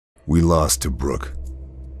We lost to Brook,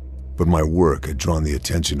 but my work had drawn the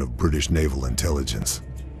attention of British naval intelligence.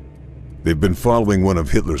 They've been following one of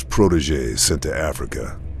Hitler's protégés sent to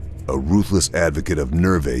Africa, a ruthless advocate of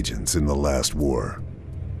nerve agents in the last war,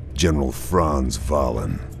 General Franz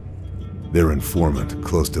Wahlen. Their informant,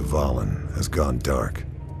 close to Wahlen, has gone dark,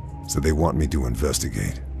 so they want me to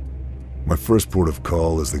investigate. My first port of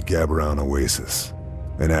call is the Gaberoun Oasis,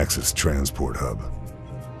 an Axis transport hub.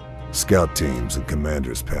 Scout teams and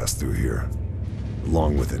commanders pass through here,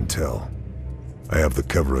 along with intel. I have the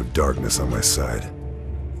cover of darkness on my side.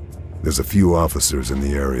 There's a few officers in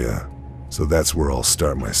the area, so that's where I'll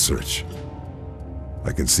start my search.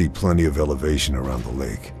 I can see plenty of elevation around the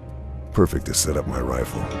lake, perfect to set up my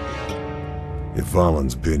rifle. If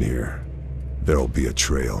Wahlen's been here, there'll be a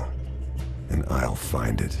trail, and I'll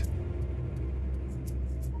find it.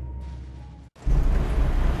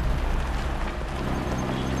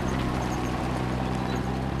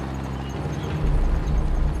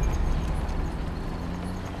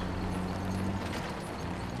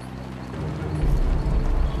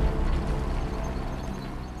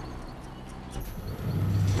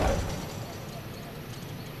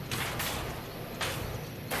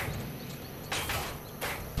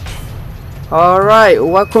 Alright,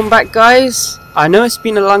 welcome back guys. I know it's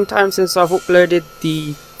been a long time since I've uploaded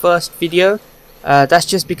the first video. That's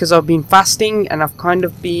just because I've been fasting and I've kind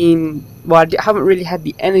of been, well, I haven't really had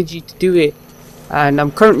the energy to do it. And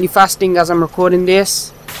I'm currently fasting as I'm recording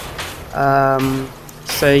this.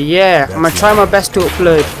 So yeah, I'm gonna try my best to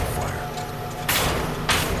upload.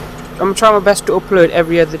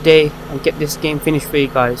 Every other day and get this game finished for you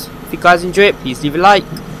guys. If you guys enjoy it, please leave a like.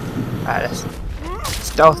 Alright, let's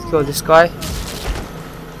stealth kill this guy.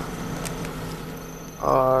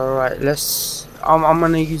 Alright, let's I'm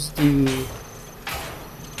gonna use the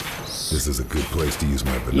This is a good place to use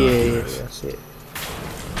my binoculars. yeah, that's it.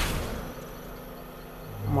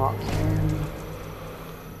 Mark him.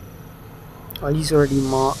 Oh, he's already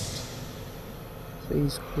marked, so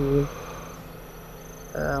he's cool.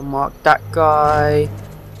 Mark that guy.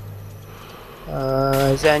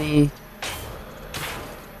 Is there any?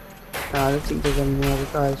 No, I don't think there's any other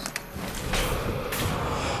guys.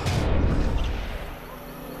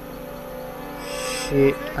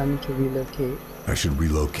 Shit, I need to relocate. I should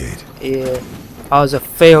relocate. Yeah, that was a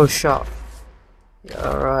fail shot.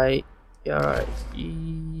 Alright, alright,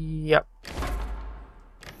 yep.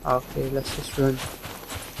 Okay, let's just run.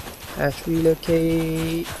 Let's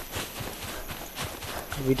relocate.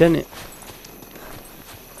 Have we done it?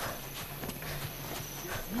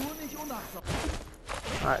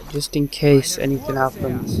 Alright, just in case anything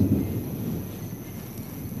happens.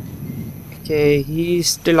 Okay, he's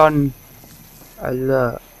still on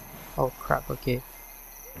alert. Oh crap, okay.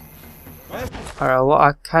 Alright, what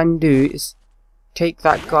I can do is take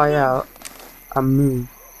that guy out and move.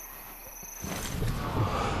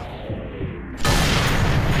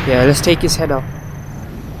 Yeah, let's take his head off.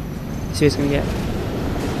 See what he's gonna get.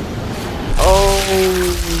 Oh,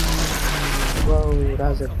 whoa, that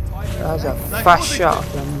was a fast shot.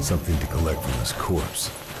 Something to collect from his corpse.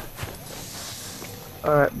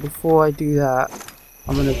 Alright, before I do that,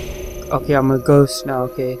 I'm gonna ghost now,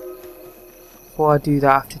 okay. Before I do that,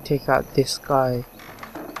 I have to take out this guy.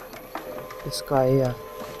 This guy here.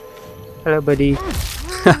 Hello, buddy. Oh,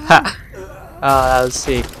 that was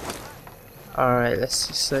sick. Alright, let's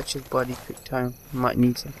just search his body quick time. Might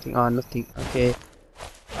need something. Oh, nothing. Okay.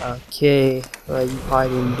 Okay. Where are you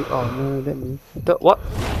hiding? Oh, no, let me. What?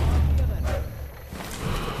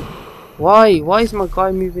 Why? Why is my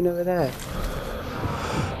guy moving over there?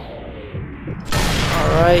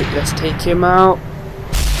 Alright, let's take him out.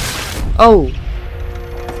 Oh!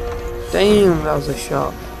 Damn, that was a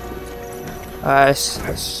shot. Let's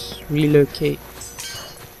relocate.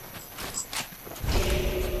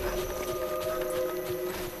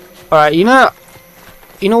 Alright, you know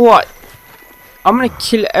what? I'm gonna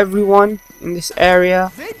kill everyone in this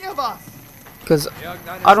area because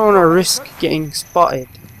I don't want to risk getting spotted.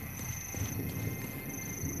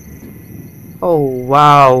 Oh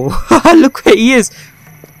wow! Look where he is.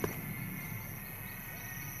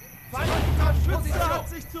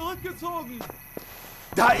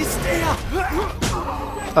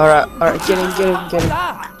 Alright, get him.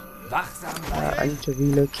 I need to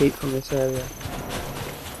relocate from this area.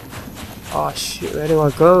 Oh shit, where do I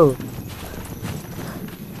go?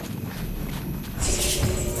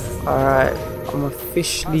 Alright, I'm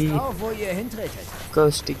officially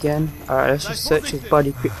ghost again. Alright, let's just search his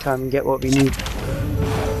body quick time and get what we need.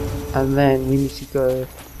 And then we need to go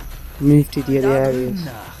move to the other areas.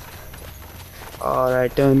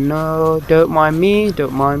 Alright, don't mind me.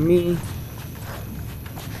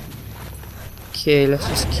 Okay, let's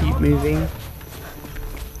just keep moving.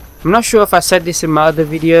 I'm not sure if I said this in my other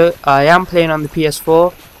video. I am playing on the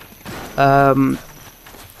PS4. I'm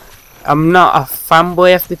not a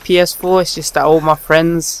fanboy of the PS4. It's just that all my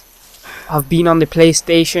friends have been on the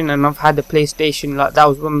PlayStation, and I've had the PlayStation. Like, that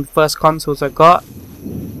was one of the first consoles I got.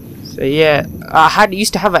 So yeah, I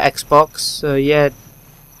used to have an Xbox. So yeah,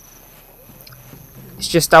 it's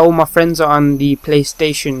just that all my friends are on the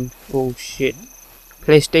PlayStation. Oh shit,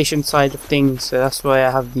 PlayStation side of things. So that's why I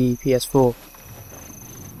have the PS4.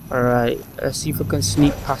 Alright, let's see if we can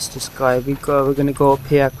sneak past this guy. We're gonna go up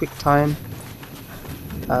here quick time.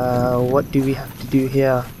 What do we have to do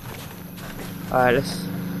here? Alright, let's...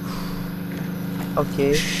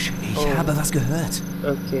 Okay. Ich habe was gehört.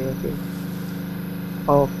 Okay, okay.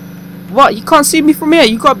 Oh. What? You can't see me from here?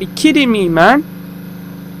 You gotta be kidding me, man.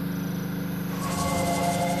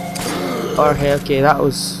 Alright, okay, that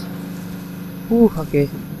was... Ooh, okay.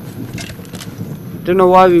 Don't know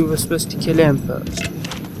why we were supposed to kill him, but...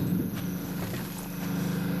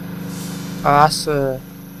 Oh, that's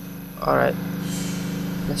alright.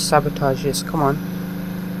 Let's sabotage this, come on.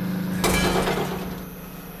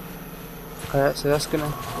 Alright, so that's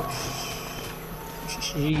gonna...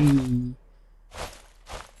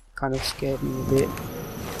 Kind of scared me a bit.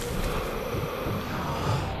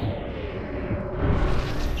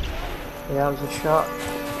 Yeah, that was a shot.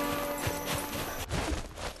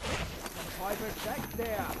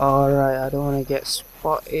 Alright, I don't want to get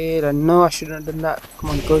spotted. I know I shouldn't have done that. Come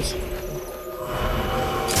on, ghost.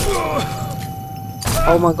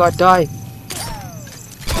 Oh my god, die.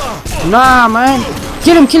 Nah, man.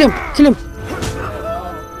 Kill him, kill him, kill him.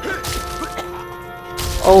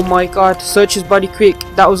 Oh my god, search his body quick.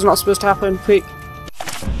 That was not supposed to happen, quick.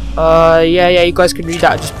 Yeah, you guys can read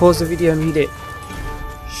that. Just pause the video and read it.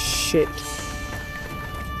 Shit.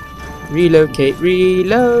 Relocate,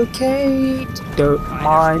 relocate. Don't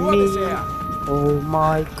mind me. Oh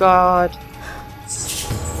my god.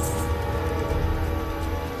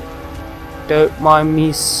 Don't mind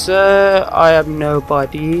me, sir. I am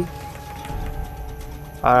nobody.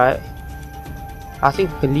 Alright. I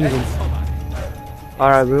think we can leave him.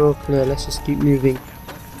 Alright, we're all clear. Let's just keep moving.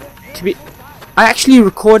 I actually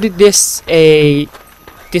recorded this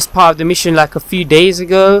part of the mission like a few days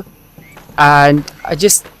ago, and I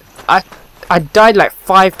died like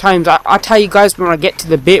 5 times. I'll tell you guys when I get to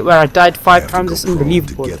the bit where I died 5 times. It's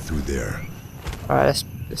unbelievable. Get through there. Alright,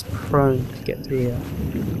 let's prone to get through here.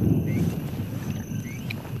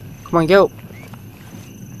 Come on, go.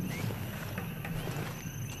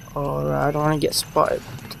 Alright, I don't want to get spotted.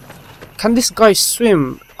 Can this guy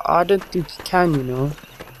swim? I don't think he can, you know.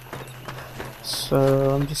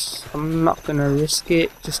 So I'm not gonna risk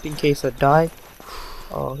it just in case I die.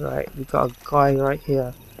 Alright, we got a guy right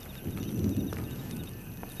here.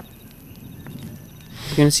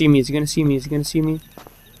 He's gonna see me, he's gonna see me, he's gonna see me.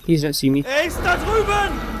 Please don't see me. I'll have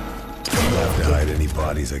to hide any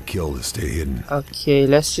bodies I killed to stay hidden. Okay,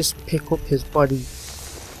 let's just pick up his body.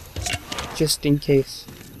 Just in case.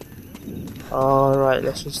 Alright,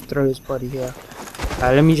 let's just throw his body here.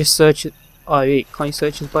 Let me just search it. Oh wait, can't you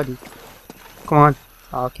search his body? Come on.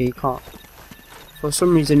 Okay, you can't. For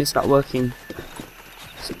some reason it's not working.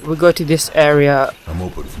 So we'll go to this area. I'm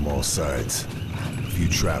open from all sides. A few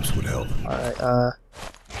traps would help. Alright,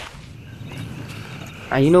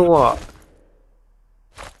 and you know what?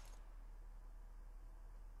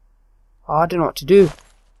 I don't know what to do.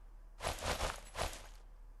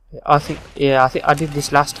 I think I did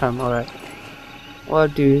this last time. Alright. What I'll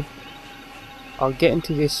do, I'll get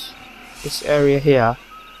into this area here,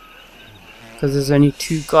 because there's only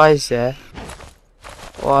 2 guys there.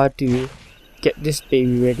 What I'll do, get this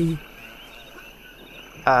baby ready,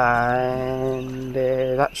 and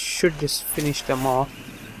that should just finish them off.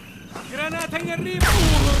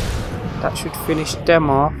 That should finish them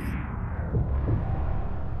off.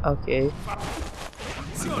 Okay.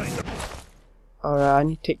 Alright, I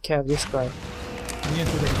need to take care of this guy.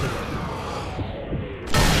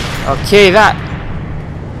 Okay, well,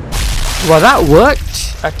 that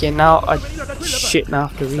worked. Okay, now shit, now I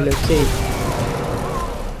have to relocate.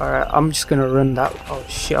 Alright, I'm just gonna run that. Oh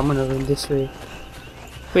shit, I'm gonna run this way.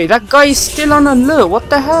 Wait, that guy is still on alert. What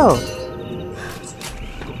the hell?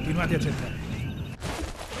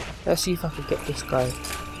 Let's see if I can get this guy.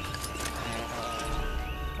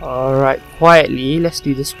 Alright, quietly. Let's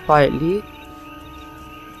do this quietly.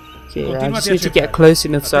 Okay, I just need to get close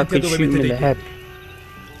enough so I can shoot him in the head.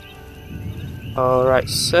 Alright,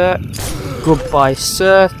 sir. Goodbye,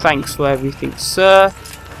 sir. Thanks for everything, sir.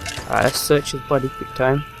 Alright, let's search his body quick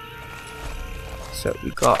time. So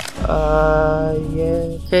we got,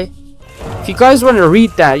 yeah, okay. If you guys want to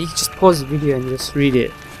read that, you can just pause the video and just read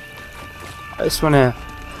it. I just want to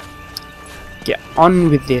get on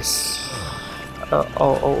with this.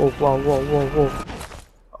 Whoa.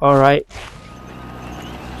 Alright.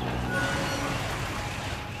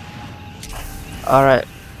 Alright.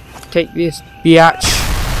 Take this, biatch.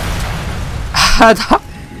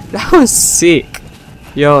 that was sick.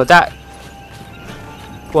 Yo, that...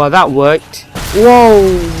 Well, that worked. Whoa.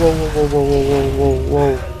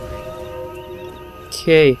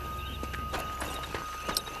 Okay.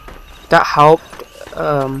 That helped.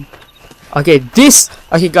 Okay,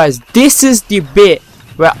 guys, this is the bit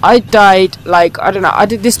where I died, like, I don't know, I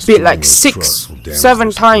did this bit like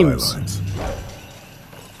 6-7 times.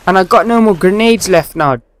 And I got no more grenades left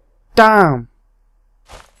now. Damn.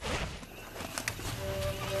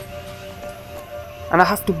 And I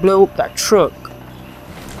have to blow up that truck.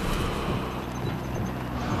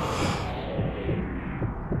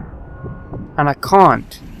 And I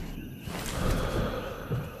can't.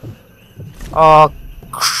 Oh,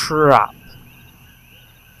 crap.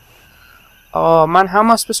 Oh man, how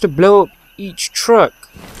am I supposed to blow up each truck?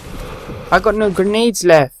 I got no grenades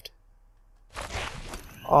left.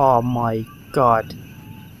 Oh my god.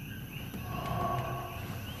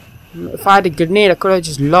 If I had a grenade, I could have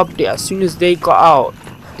just lobbed it as soon as they got out.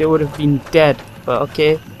 They would have been dead. But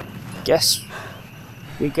okay, guess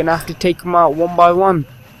we're gonna have to take them out one by one.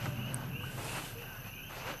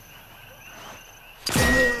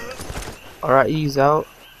 Alright, he's out.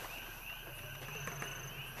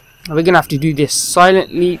 We're gonna have to do this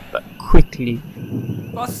silently but quickly.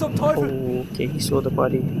 Oh, okay, he saw the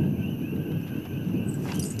body.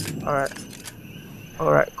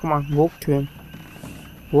 Alright, come on, walk to him.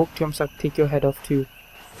 Walk to him so I can take your head off too.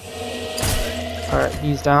 Alright,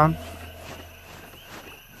 he's down.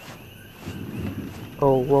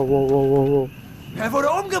 Oh, whoa.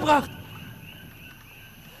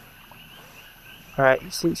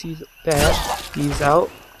 Alright, since he's there, he's out.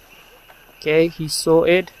 Okay, he's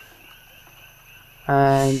sorted.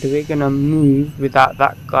 And we're gonna move without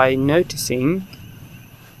that guy noticing.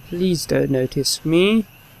 Please don't notice me.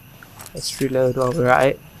 Let's reload while we're at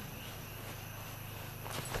it.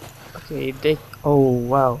 Okay, oh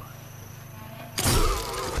wow.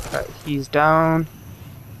 Alright, he's down.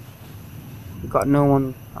 We got no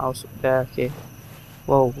one else up there, okay.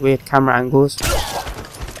 Whoa, weird camera angles.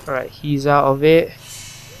 Alright, he's out of it.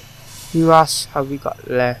 Who else have we got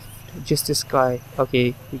left? Just this guy.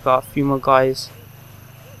 Okay, we got a few more guys.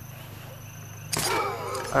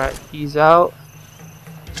 Alright, he's out.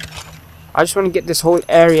 I just want to get this whole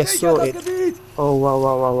area sorted. Oh,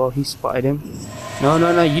 wow, he spotted him. No,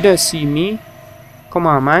 you don't see me. Come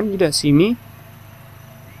on, man, you don't see me.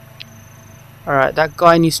 Alright, that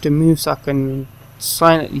guy needs to move so I can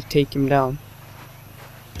silently take him down.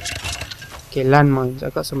 Okay, landmines. I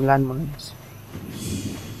got some landmines.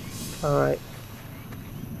 Alright.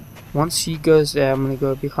 Once he goes there, I'm gonna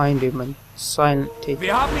go behind him and silent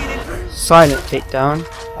takedown.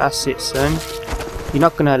 That's it, son. You're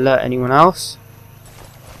not gonna alert anyone else.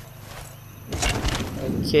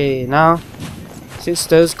 Okay, now since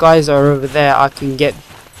those guys are over there, I can get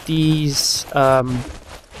these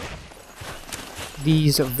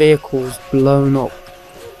vehicles blown up.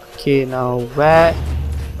 Okay, now where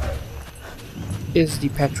is the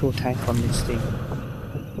petrol tank on this thing?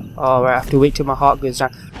 Oh, I have to wait till my heart goes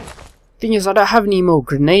down. Thing is, I don't have any more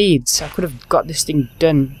grenades. I could have got this thing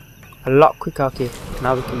done a lot quicker. Okay,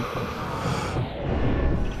 now we can.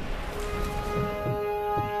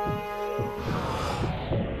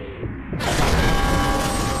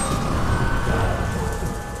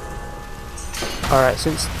 Alright,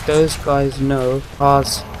 since those guys know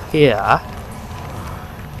ours here,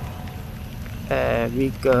 there we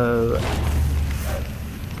go.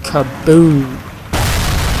 Kaboom!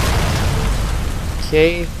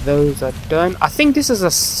 Okay, those are done. I think this is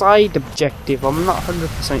a side objective. I'm not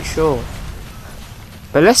 100% sure.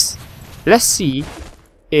 But let's see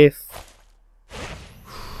if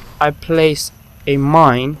I place a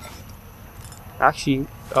mine. Actually,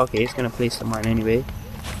 okay, it's gonna place the mine anyway.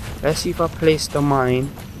 Let's see if I place the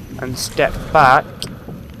mine and step back,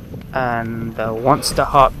 and once the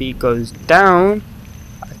heartbeat goes down,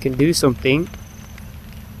 I can do something.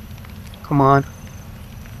 Come on.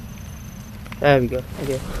 There we go.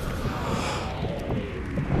 Okay.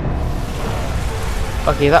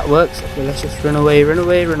 Okay, that works. Okay, let's just run away,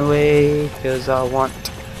 because I want.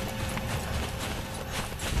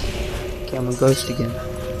 Okay, I'm a ghost again.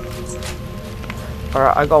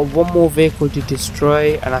 Alright, I got one more vehicle to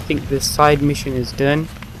destroy, and I think the side mission is done.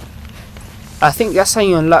 I think that's how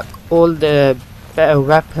you unlock all the better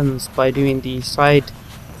weapons, by doing the side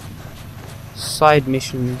side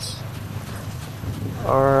missions.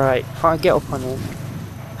 Alright, can't get up on it.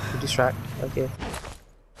 Distract. Okay.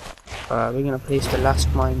 Alright, we're gonna place the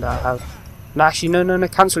last mine that I have. No, actually, no,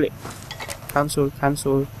 cancel it. Cancel.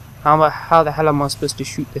 How the hell am I supposed to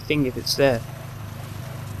shoot the thing if it's there?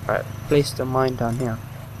 Alright, place the mine down here.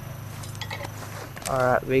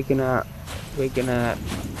 Alright, we're gonna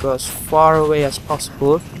go as far away as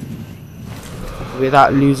possible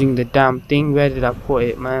without losing the damn thing. Where did I put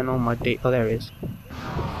it, man? Oh my day. Oh, there it is.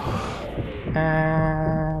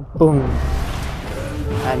 Boom.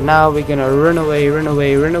 And now we're gonna run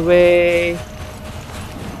away.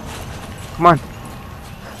 Come on.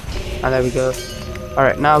 And there we go.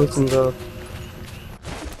 Alright, now we can go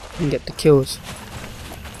and get the kills.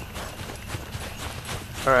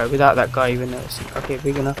 Alright, without that guy even noticing. Okay,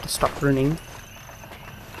 we're gonna have to stop running.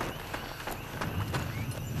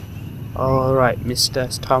 Alright, mister,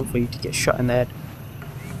 it's time for you to get shot in the head.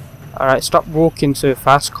 Alright, stop walking so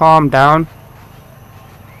fast, calm down.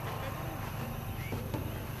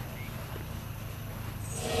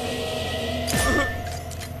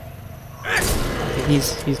 Okay,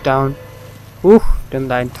 he's down. Ooh, done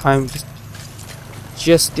that in time,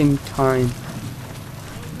 just in time.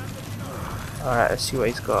 Alright, let's see what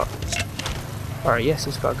he's got. Alright, yes,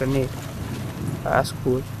 he's got a grenade. Alright, that's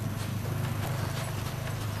cool.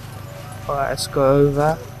 Alright, let's go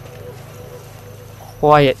over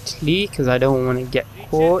quietly because I don't want to get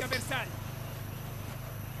caught.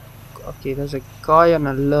 Okay, there's a guy on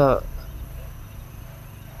alert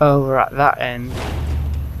over at that end.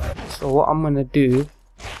 So what I'm gonna do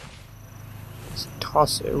is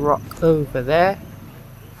toss a rock over there.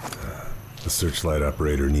 The searchlight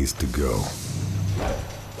operator needs to go.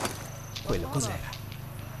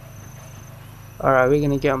 Alright, we're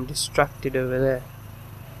gonna get him distracted over there.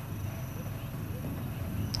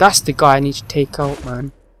 That's the guy I need to take out,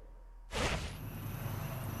 man.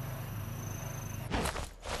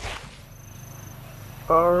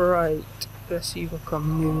 Alright, let's see if I can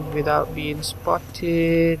move without being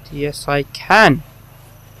spotted. Yes, I can.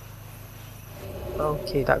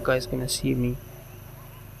 Okay, that guy's gonna see me.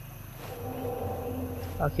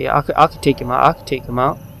 Okay, I could take him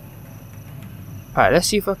out. Alright, let's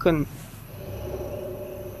see if I can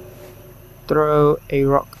throw a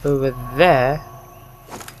rock over there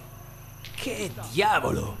to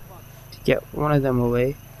get one of them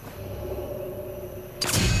away.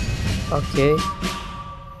 Okay,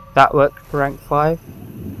 that worked for rank 5.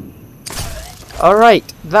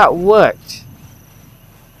 Alright, that worked.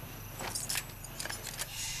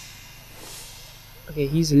 Okay,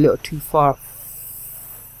 he's a little too far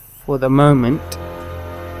for the moment.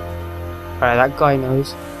 Alright, that guy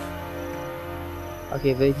knows.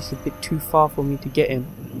 Okay, he's a bit too far for me to get him.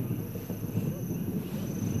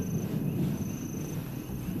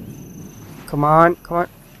 Come on.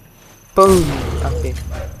 Boom! Okay,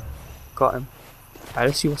 got him. Alright,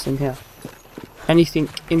 let's see what's in here. Anything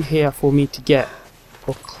in here for me to get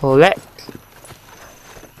or collect?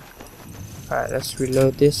 Alright, let's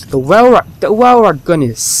reload this. The well rod gun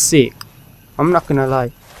is sick. I'm not gonna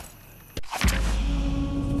lie.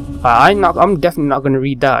 I'm definitely not gonna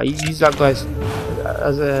read that. Use that, guys.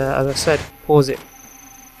 As I said, pause it.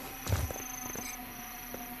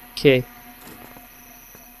 Okay.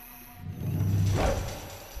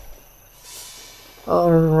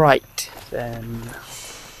 Alright, then.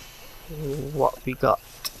 What we got?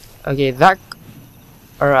 Okay, that.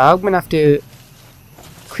 Alright, I'm gonna have to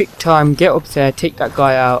quick time get up there, take that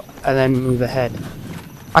guy out, and then move ahead.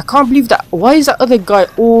 I can't believe that. Why is that other guy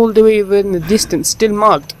all the way over in the distance still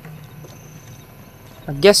marked?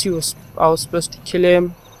 I guess I was supposed to kill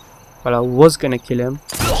him. Well, I was gonna kill him.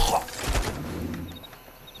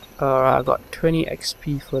 Alright, I got 20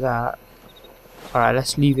 XP for that. Alright,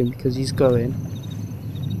 let's leave him because he's going.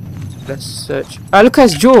 Let's search. Ah, look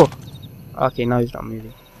at his jaw! Okay, now he's not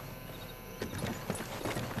moving.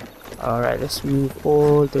 Alright, let's move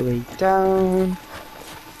all the way down.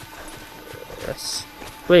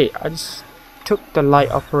 Wait, I just took the light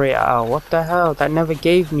operator out. What the hell? That never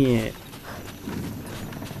gave me it.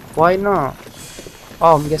 Why not?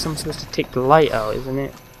 Oh, I guess I'm supposed to take the light out, isn't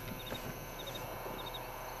it?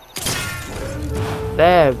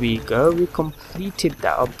 There we go. We completed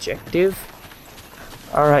that objective.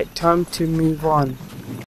 Alright, time to move on.